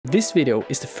This video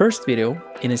is the first video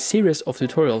in a series of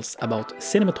tutorials about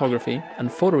cinematography and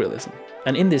photorealism.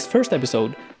 And in this first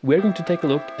episode, we're going to take a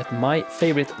look at my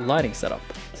favorite lighting setup.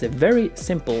 It's a very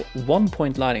simple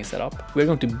one-point lighting setup. We're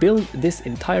going to build this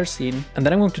entire scene, and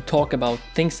then I'm going to talk about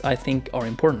things I think are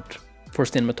important for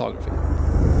cinematography.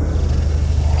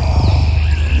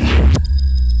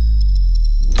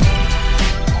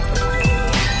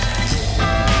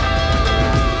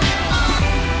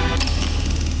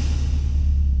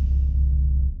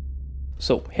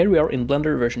 So here we are in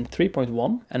Blender version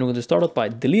 3.1, and we're going to start out by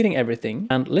deleting everything,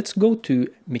 and let's go to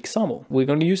Mixamo. We're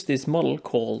going to use this model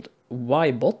called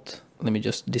Ybot. Let me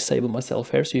just disable myself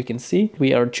here so you can see.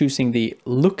 We are choosing the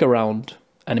look around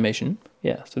animation.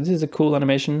 Yeah, so this is a cool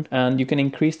animation, and you can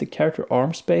increase the character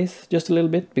arm space just a little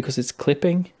bit because it's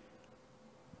clipping.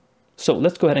 So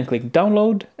let's go ahead and click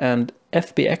download, and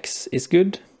FBX is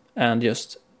good, and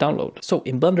just download. So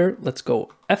in Blender, let's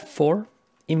go F4,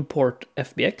 import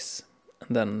FBX.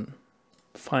 And then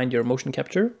find your motion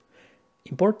capture,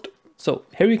 import. So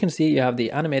here you can see you have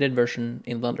the animated version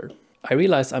in Blender. I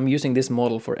realize I'm using this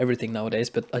model for everything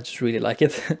nowadays, but I just really like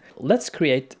it. Let's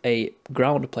create a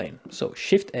ground plane. So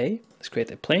Shift A, let's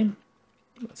create a plane.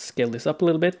 Let's scale this up a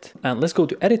little bit. And let's go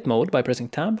to edit mode by pressing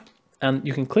tab. And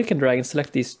you can click and drag and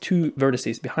select these two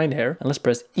vertices behind here. And let's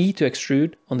press E to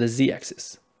extrude on the Z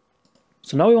axis.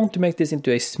 So now we want to make this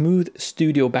into a smooth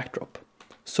studio backdrop.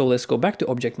 So let's go back to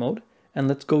object mode. And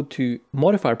let's go to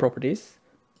modifier properties,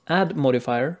 add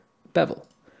modifier, bevel.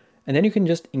 And then you can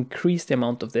just increase the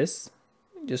amount of this,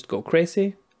 just go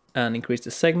crazy and increase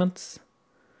the segments.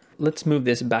 Let's move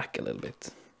this back a little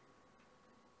bit.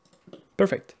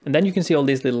 Perfect. And then you can see all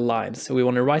these little lines. So we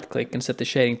want to right click and set the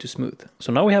shading to smooth.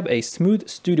 So now we have a smooth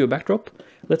studio backdrop.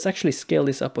 Let's actually scale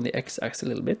this up on the X axis a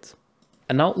little bit.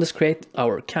 And now let's create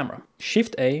our camera.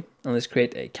 Shift A and let's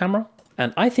create a camera.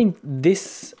 And I think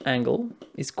this angle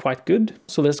is quite good.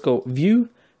 So let's go view,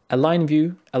 align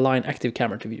active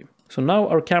camera to view. So now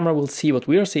our camera will see what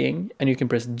we are seeing, and you can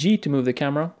press G to move the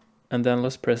camera. And then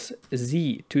let's press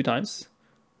Z 2 times.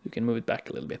 You can move it back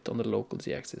a little bit on the local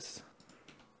Z axis.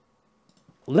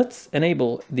 Let's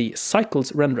enable the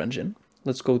cycles render engine.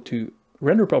 Let's go to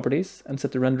render properties and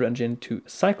set the render engine to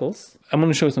cycles. I'm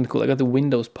going to show you something cool. I got the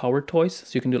Windows power toys,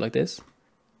 so you can do it like this.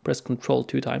 Press Ctrl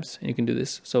 2 times and you can do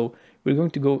this. So we're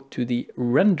going to go to the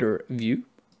render view.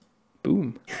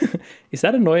 Boom. Is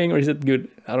that annoying or is it good?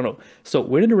 I don't know. So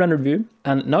we're in the render view,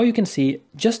 and now you can see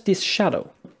just this shadow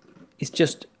is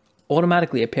just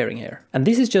automatically appearing here. And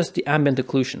this is just the ambient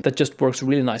occlusion that just works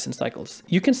really nice in cycles.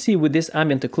 You can see with this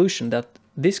ambient occlusion that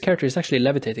this character is actually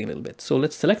levitating a little bit. So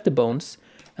let's select the bones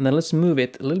and then let's move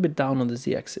it a little bit down on the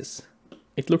Z axis.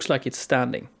 It looks like it's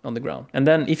standing on the ground. And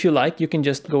then if you like, you can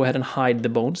just go ahead and hide the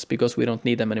bones because we don't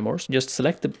need them anymore. So just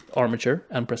select the armature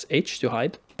and press H to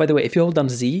hide. By the way, if you hold down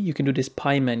Z, you can do this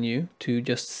pie menu to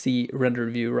just see render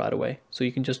view right away. So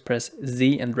you can just press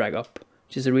Z and drag up,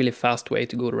 which is a really fast way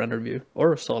to go to render view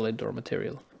or solid or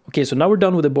material. Okay, so now we're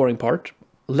done with the boring part.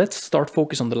 Let's start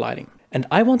focus on the lighting. And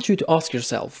I want you to ask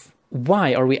yourself,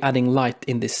 why are we adding light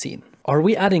in this scene? Are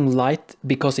we adding light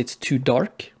because it's too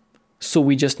dark? So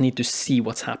we just need to see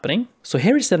what's happening. So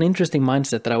here is an interesting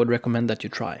mindset that I would recommend that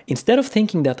you try. Instead of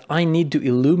thinking that I need to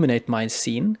illuminate my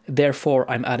scene, therefore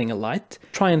I'm adding a light,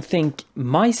 try and think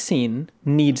my scene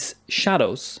needs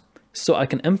shadows so I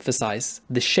can emphasize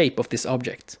the shape of this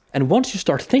object. And once you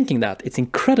start thinking that, it's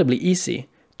incredibly easy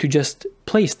to just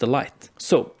place the light.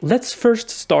 So let's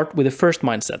first start with the first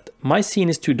mindset. My scene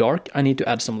is too dark, I need to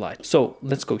add some light. So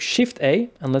let's go Shift A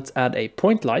and let's add a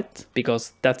point light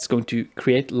because that's going to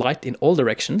create light in all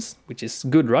directions, which is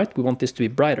good, right? We want this to be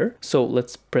brighter. So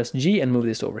let's press G and move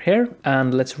this over here,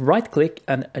 and let's right click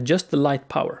and adjust the light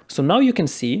power. So now you can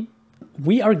see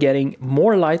we are getting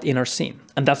more light in our scene,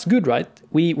 and that's good, right?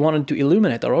 We wanted to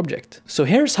illuminate our object. So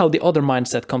here's how the other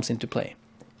mindset comes into play.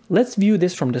 Let's view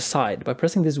this from the side by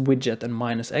pressing this widget and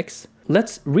 -X.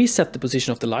 Let's reset the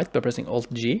position of the light by pressing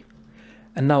Alt-G.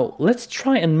 And now let's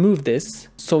try and move this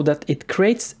so that it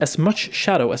creates as much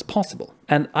shadow as possible.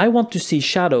 And I want to see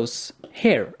shadows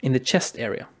here in the chest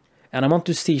area. And I want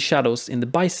to see shadows in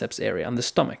the biceps area and the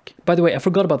stomach. By the way, I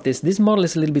forgot about this. This model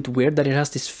is a little bit weird that it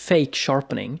has this fake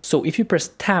sharpening. So if you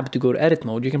press tab to go to edit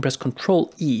mode, you can press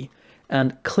Ctrl E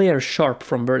and clear sharp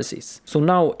from vertices. So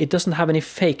now it doesn't have any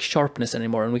fake sharpness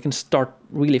anymore, and we can start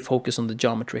really focus on the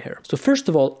geometry here. So first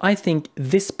of all, I think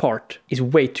this part is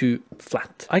way too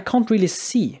flat. I can't really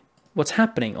see what's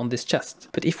happening on this chest.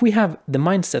 But if we have the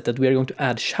mindset that we are going to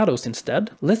add shadows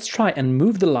instead, let's try and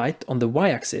move the light on the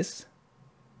Y-axis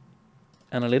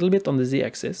and a little bit on the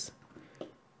Z-axis.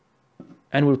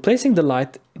 And we're placing the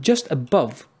light just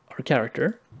above our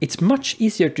character. It's much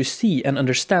easier to see and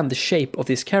understand the shape of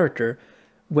this character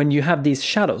when you have these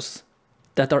shadows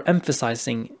that are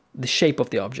emphasizing the shape of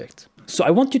the object. So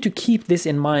I want you to keep this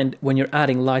in mind when you're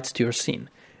adding lights to your scene.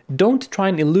 Don't try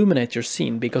and illuminate your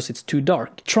scene because it's too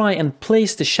dark. Try and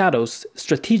place the shadows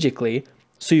strategically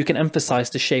so you can emphasize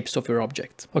the shapes of your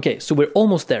object. Okay, so we're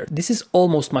almost there. This is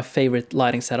almost my favorite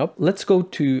lighting setup. Let's go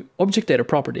to Object Data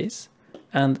Properties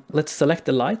and let's select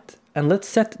the light and let's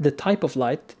set the type of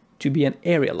light to be an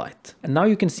area light. And now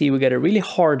you can see we get a really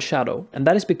hard shadow, and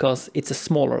that is because it's a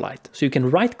smaller light. So you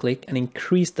can right click and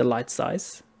increase the light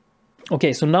size.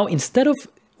 Okay, so now instead of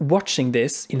watching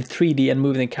this in 3D and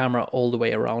moving the camera all the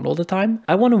way around all the time,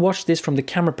 I want to watch this from the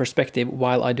camera perspective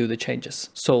while I do the changes.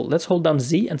 So let's hold down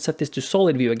Z and set this to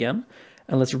solid view again.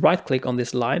 And let's right click on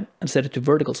this line and set it to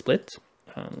vertical split.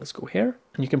 And let's go here.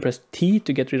 And you can press T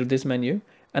to get rid of this menu.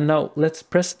 And now let's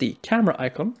press the camera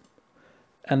icon.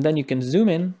 And then you can zoom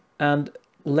in and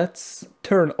let's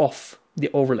turn off the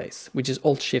overlays, which is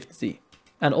Alt-Shift-Z.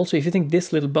 And also, if you think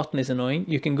this little button is annoying,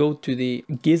 you can go to the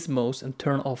gizmos and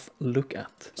turn off look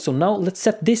at. So now let's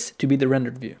set this to be the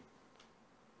rendered view.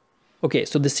 Okay,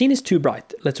 so the scene is too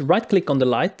bright. Let's right click on the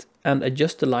light and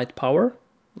adjust the light power.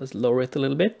 Let's lower it a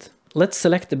little bit. Let's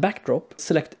select the backdrop,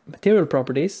 select material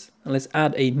properties, and let's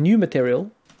add a new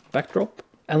material, backdrop,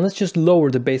 and let's just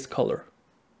lower the base color.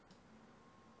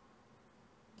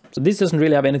 So this doesn't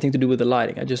really have anything to do with the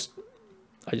lighting. I just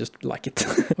like it.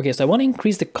 Okay, so I want to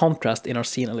increase the contrast in our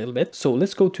scene a little bit. So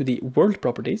let's go to the world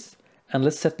properties and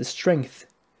let's set the strength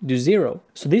to 0.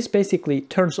 So this basically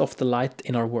turns off the light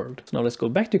in our world. So now let's go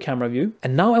back to camera view.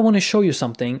 And now I want to show you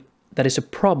something that is a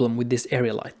problem with this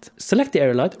area light. Select the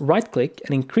area light, right click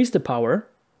and increase the power.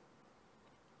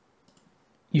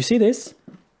 You see this?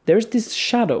 There's this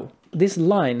shadow, this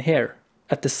line here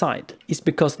at the side. It's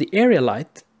because the area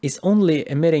light is only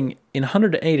emitting in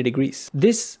 180 degrees.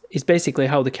 This is basically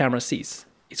how the camera sees.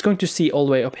 It's going to see all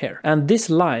the way up here. And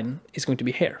this line is going to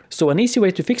be here. So an easy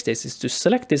way to fix this is to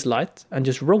select this light and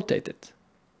just rotate it.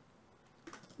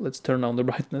 Let's turn down the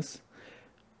brightness.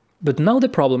 But now the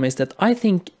problem is that I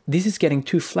think this is getting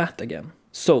too flat again.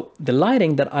 So the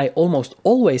lighting that I almost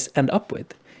always end up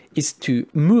with is to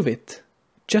move it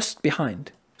just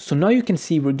behind. So now you can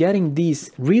see we're getting these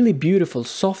really beautiful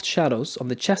soft shadows on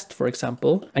the chest, for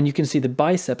example, and you can see the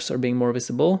biceps are being more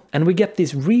visible, and we get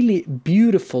this really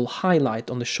beautiful highlight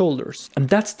on the shoulders, and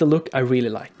that's the look I really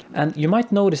like. And you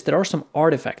might notice there are some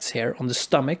artifacts here on the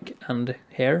stomach and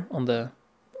here on the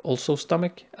also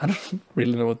stomach. I don't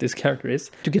really know what this character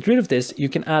is. To get rid of this, you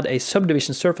can add a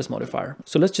subdivision surface modifier.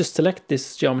 So let's just select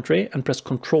this geometry and press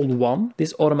Ctrl 1.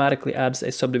 This automatically adds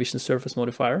a subdivision surface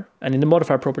modifier. And in the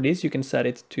modifier properties, you can set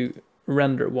it to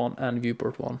render 1 and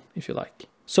viewport 1 if you like.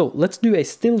 So let's do a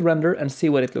still render and see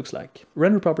what it looks like.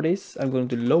 Render properties, I'm going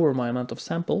to lower my amount of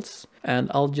samples and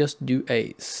I'll just do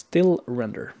a still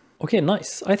render. Okay,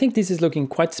 nice. I think this is looking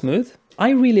quite smooth.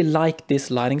 I really like this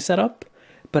lighting setup,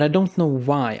 but I don't know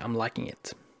why I'm liking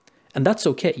it. And that's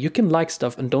okay, you can like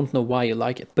stuff and don't know why you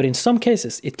like it. But in some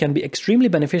cases, it can be extremely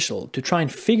beneficial to try and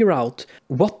figure out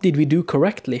what did we do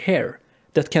correctly here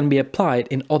that can be applied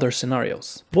in other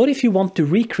scenarios. What if you want to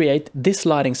recreate this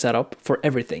lighting setup for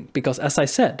everything? Because as I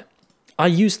said, I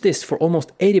use this for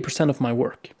almost 80% of my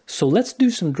work. So let's do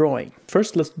some drawing.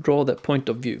 First, let's draw the point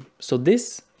of view. So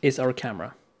this is our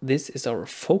camera. This is our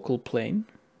focal plane.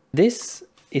 This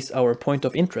is our point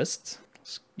of interest.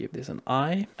 Let's give this an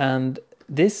eye. And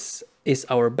this is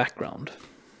our background,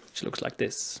 which looks like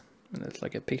this. And it's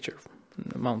like a picture from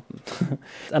the mountain.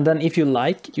 And then if you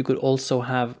like, you could also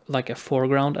have like a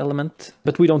foreground element,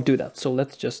 but we don't do that. So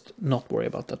let's just not worry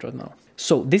about that right now.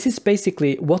 So this is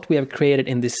basically what we have created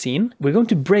in this scene. We're going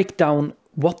to break down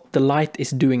what the light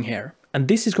is doing here. And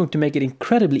this is going to make it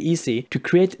incredibly easy to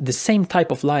create the same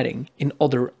type of lighting in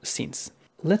other scenes.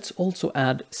 Let's also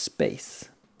add space.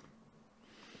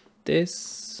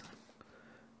 This,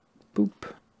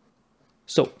 boop.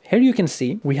 So here you can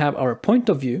see we have our point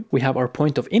of view, we have our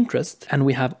point of interest, and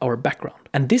we have our background.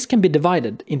 And this can be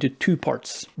divided into two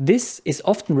parts. This is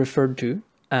often referred to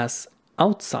as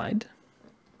outside,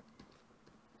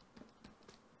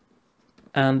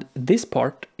 and this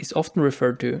part is often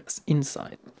referred to as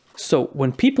inside. So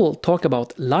when people talk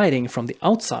about lighting from the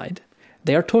outside,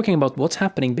 they are talking about what's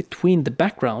happening between the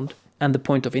background and the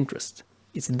point of interest.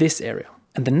 It's this area.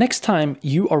 And the next time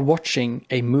you are watching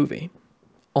a movie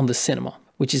on the cinema,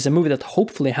 which is a movie that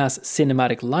hopefully has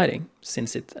cinematic lighting,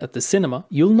 since it's at the cinema,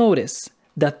 you'll notice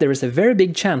that there is a very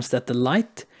big chance that the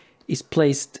light is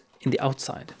placed in the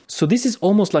outside. So this is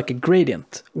almost like a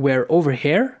gradient, where over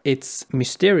here it's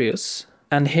mysterious,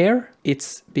 and here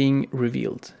it's being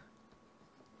revealed.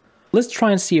 Let's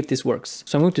try and see if this works.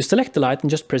 So I'm going to select the light and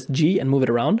just press G and move it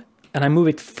around. And I move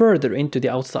it further into the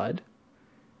outside.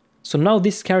 So now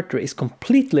this character is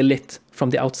completely lit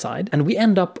from the outside. And we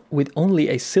end up with only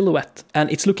a silhouette.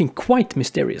 And it's looking quite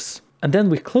mysterious. And then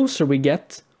the closer we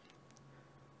get,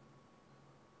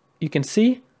 you can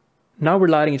see, now we're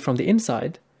lighting it from the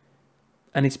inside.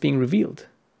 And it's being revealed.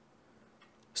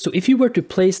 So if you were to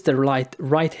place the light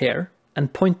right here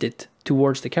and point it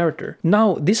towards the character.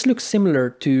 Now this looks similar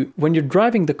to when you're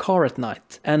driving the car at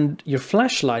night and your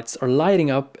flashlights are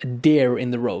lighting up a deer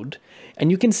in the road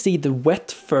and you can see the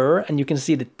wet fur and you can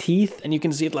see the teeth and you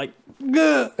can see it like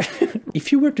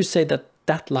if you were to say that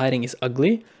that lighting is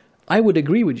ugly, I would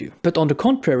agree with you. But on the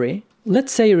contrary,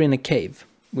 let's say you're in a cave.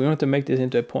 We're going to make this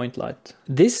into a point light.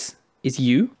 This is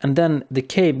you, and then the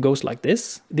cave goes like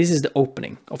this. This is the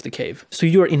opening of the cave. So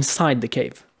you're inside the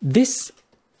cave. This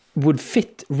would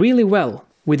fit really well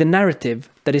with a narrative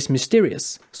that is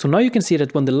mysterious. So now you can see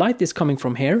that when the light is coming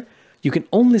from here, you can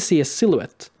only see a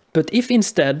silhouette. But if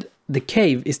instead the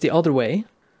cave is the other way,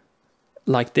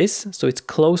 like this, so it's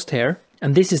closed here,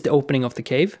 and this is the opening of the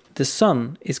cave, the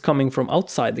sun is coming from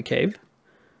outside the cave,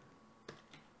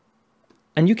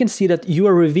 and you can see that you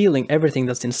are revealing everything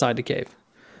that's inside the cave.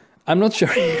 I'm not sure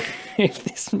if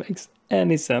this makes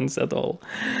any sense at all.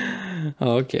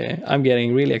 Okay, I'm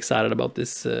getting really excited about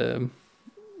this.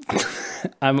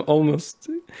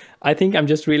 I think I'm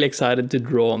just really excited to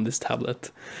draw on this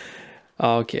tablet.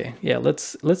 Okay, yeah,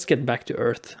 let's get back to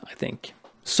Earth, I think.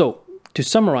 So, to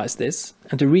summarize this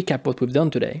and to recap what we've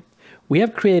done today, we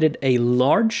have created a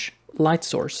large light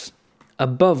source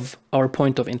above our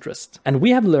point of interest. And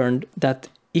we have learned that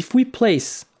if we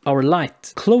place our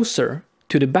light closer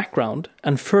to the background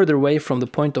and further away from the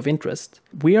point of interest,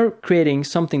 we are creating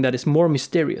something that is more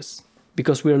mysterious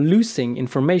because we are losing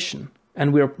information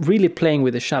and we are really playing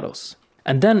with the shadows.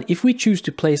 And then if we choose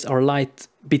to place our light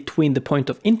between the point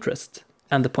of interest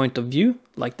and the point of view,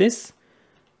 like this,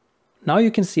 now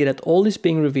you can see that all is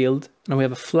being revealed and we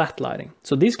have a flat lighting.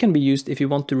 So this can be used if you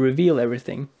want to reveal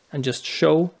everything and just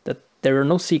show that there are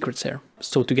no secrets here.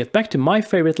 So to get back to my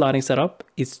favorite lighting setup,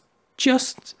 it's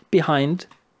just behind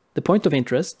the point of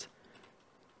interest,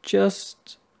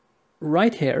 just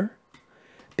right here,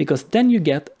 because then you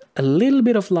get a little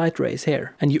bit of light rays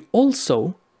here, and you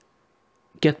also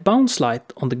get bounce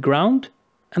light on the ground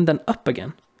and then up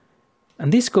again.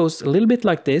 And this goes a little bit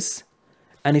like this,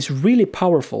 and it's really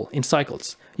powerful in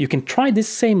cycles. You can try this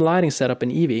same lighting setup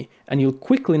in Eevee, and you'll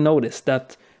quickly notice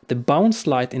that the bounce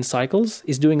light in cycles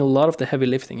is doing a lot of the heavy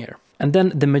lifting here. And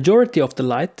then the majority of the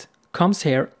light comes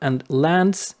here and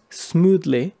lands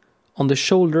smoothly on the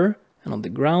shoulder and on the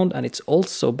ground, and it's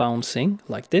also bouncing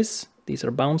like this. These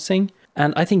are bouncing.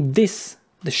 And I think this,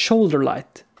 the shoulder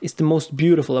light, is the most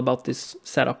beautiful about this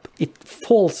setup. It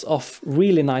falls off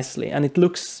really nicely and it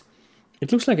looks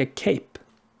like a cape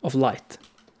of light.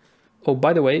 Oh,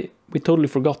 by the way, we totally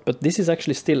forgot, but this is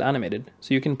actually still animated.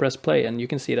 So you can press play and you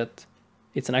can see that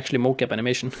it's an actually mocap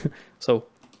animation. So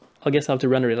I guess I'll have to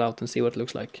render it out and see what it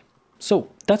looks like. So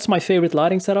that's my favorite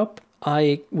lighting setup.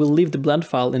 I will leave the blend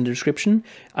file in the description.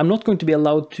 I'm not going to be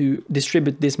allowed to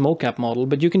distribute this mocap model,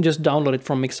 but you can just download it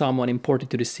from Mixamo and import it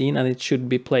to the scene, and it should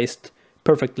be placed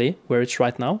perfectly where it's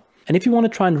right now. And if you want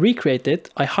to try and recreate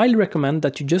it, I highly recommend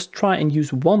that you just try and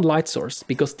use one light source,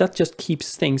 because that just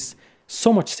keeps things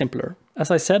so much simpler.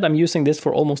 As I said, I'm using this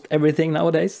for almost everything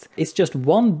nowadays. It's just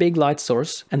one big light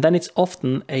source, and then it's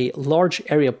often a large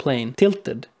area plane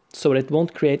tilted, so that it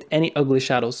won't create any ugly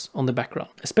shadows on the background,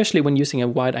 especially when using a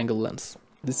wide angle lens.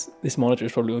 This monitor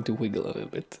is probably going to wiggle a little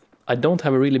bit. I don't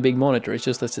have a really big monitor, it's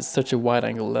just that it's such a wide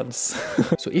angle lens.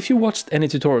 So if you watched any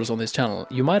tutorials on this channel,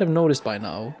 you might have noticed by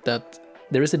now that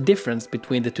there is a difference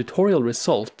between the tutorial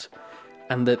result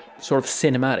and the sort of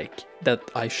cinematic that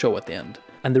I show at the end.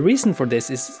 And the reason for this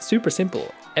is super simple.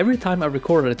 Every time I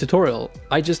record a tutorial,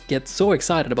 I just get so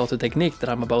excited about the technique that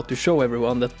I'm about to show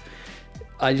everyone that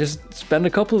I just spend a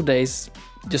couple of days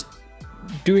just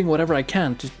doing whatever I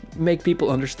can to make people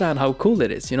understand how cool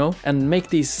it is, you know, and make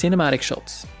these cinematic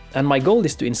shots. And my goal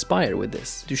is to inspire with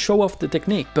this, to show off the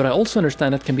technique, but I also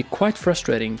understand that can be quite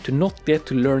frustrating to not get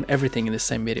to learn everything in the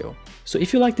same video. So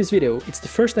if you like this video, it's the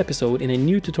first episode in a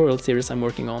new tutorial series I'm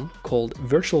working on called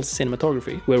Virtual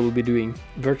Cinematography, where we'll be doing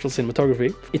virtual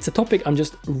cinematography. It's a topic I'm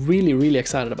just really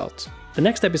excited about. The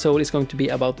next episode is going to be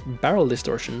about barrel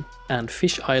distortion and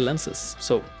fisheye lenses,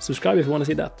 so subscribe if you want to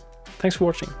see that. Thanks for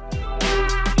watching.